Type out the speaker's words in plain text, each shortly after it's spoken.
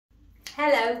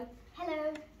Hello.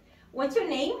 Hello, What's your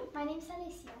name? my name is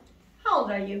Alessia. How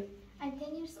old are you? I'm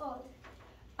 10 years old.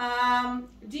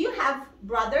 Do you have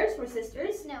brothers or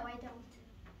sisters? No, I don't.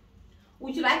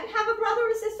 Would you like to have a brother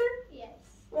or sister? Yes.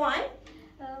 Why?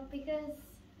 Because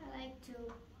I like to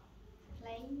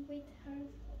play with her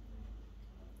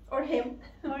Or him?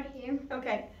 or him.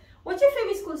 Okay. What's your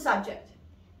favorite school subject?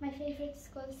 My favorite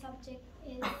school subject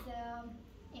is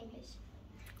English.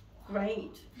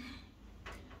 Great.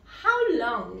 How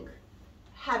long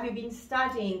have you been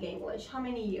studying English? How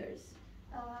many years?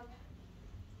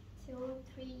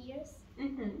 2-3 years.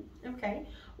 Okay.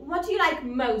 What do you like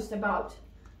most about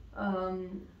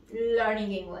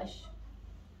learning English?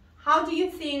 How do you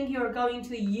think you're going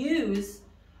to use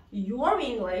your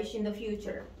English in the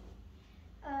future?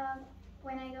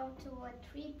 When I go to a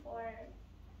trip or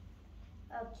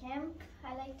a camp,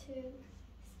 I like to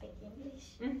speak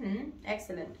English.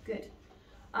 Excellent. Good.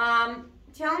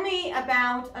 Tell me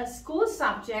about a school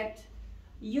subject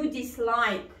you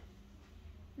dislike.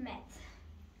 Math.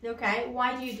 Okay.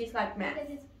 Why do you dislike math?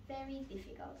 Because it's very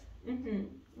difficult.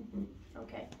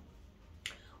 Okay.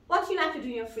 What do you like to do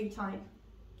in your free time?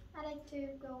 I like to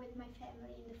go with my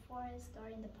family in the forest or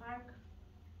in the park.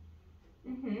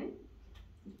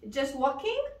 Just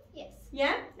walking? Yes.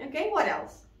 Yeah? Okay, what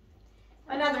else?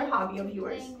 Another I like hobby to of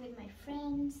yours? Playing with my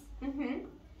friends.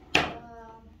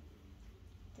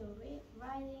 To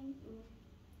riding.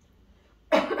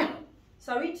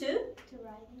 Sorry, To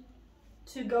riding.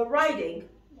 to go riding?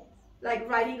 Yes. Like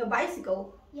riding a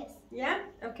bicycle? Yes. Yeah?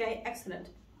 Okay, excellent.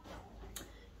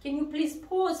 Can you please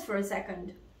pause for a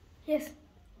second? Yes.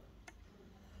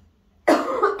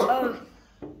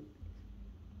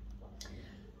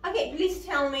 Okay, please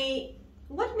tell me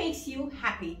what makes you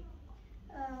happy?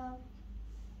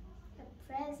 The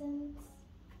presents.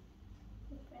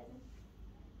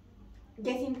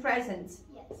 Getting presents.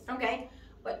 Yes. Okay,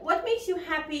 but what makes you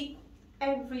happy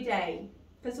every day?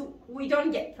 Because we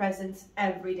don't get presents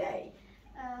every day.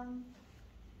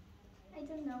 I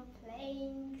don't know,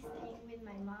 playing, staying with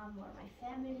my mom or my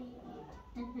family,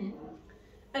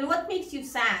 And what makes you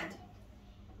sad?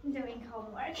 doing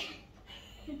homework.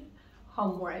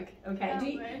 Homework. Okay.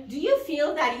 Homework. Do you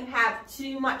feel that you have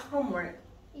too much homework?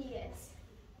 Yes.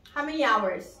 How many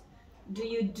hours do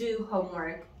you do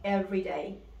homework every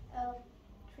day?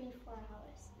 3-4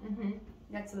 hours.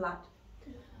 That's a lot.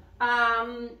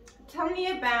 Tell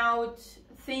me about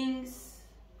things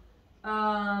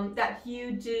that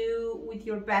you do with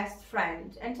your best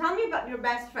friend. And tell me about your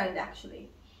best friend actually.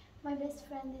 My best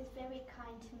friend is very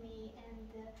kind to me and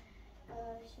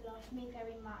she loves me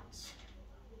very much.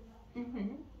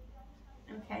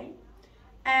 Okay.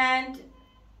 And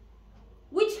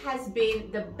which has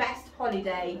been the best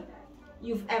holiday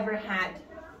you've ever had?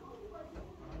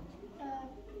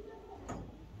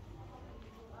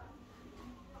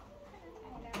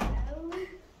 I don't know.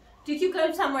 Did you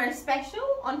go somewhere special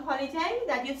on holiday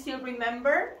that you still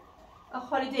remember? A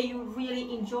holiday you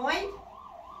really enjoyed?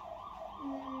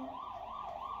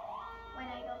 When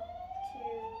I go to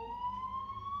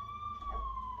a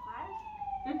park.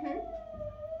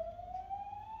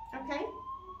 Okay.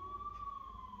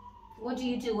 What do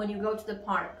you do when you go to the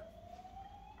park?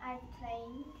 I'm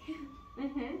playing.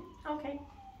 Okay.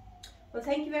 Well,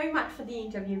 thank you very much for the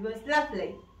interview. It was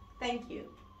lovely. Thank you.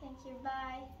 Thank you,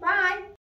 bye. Bye.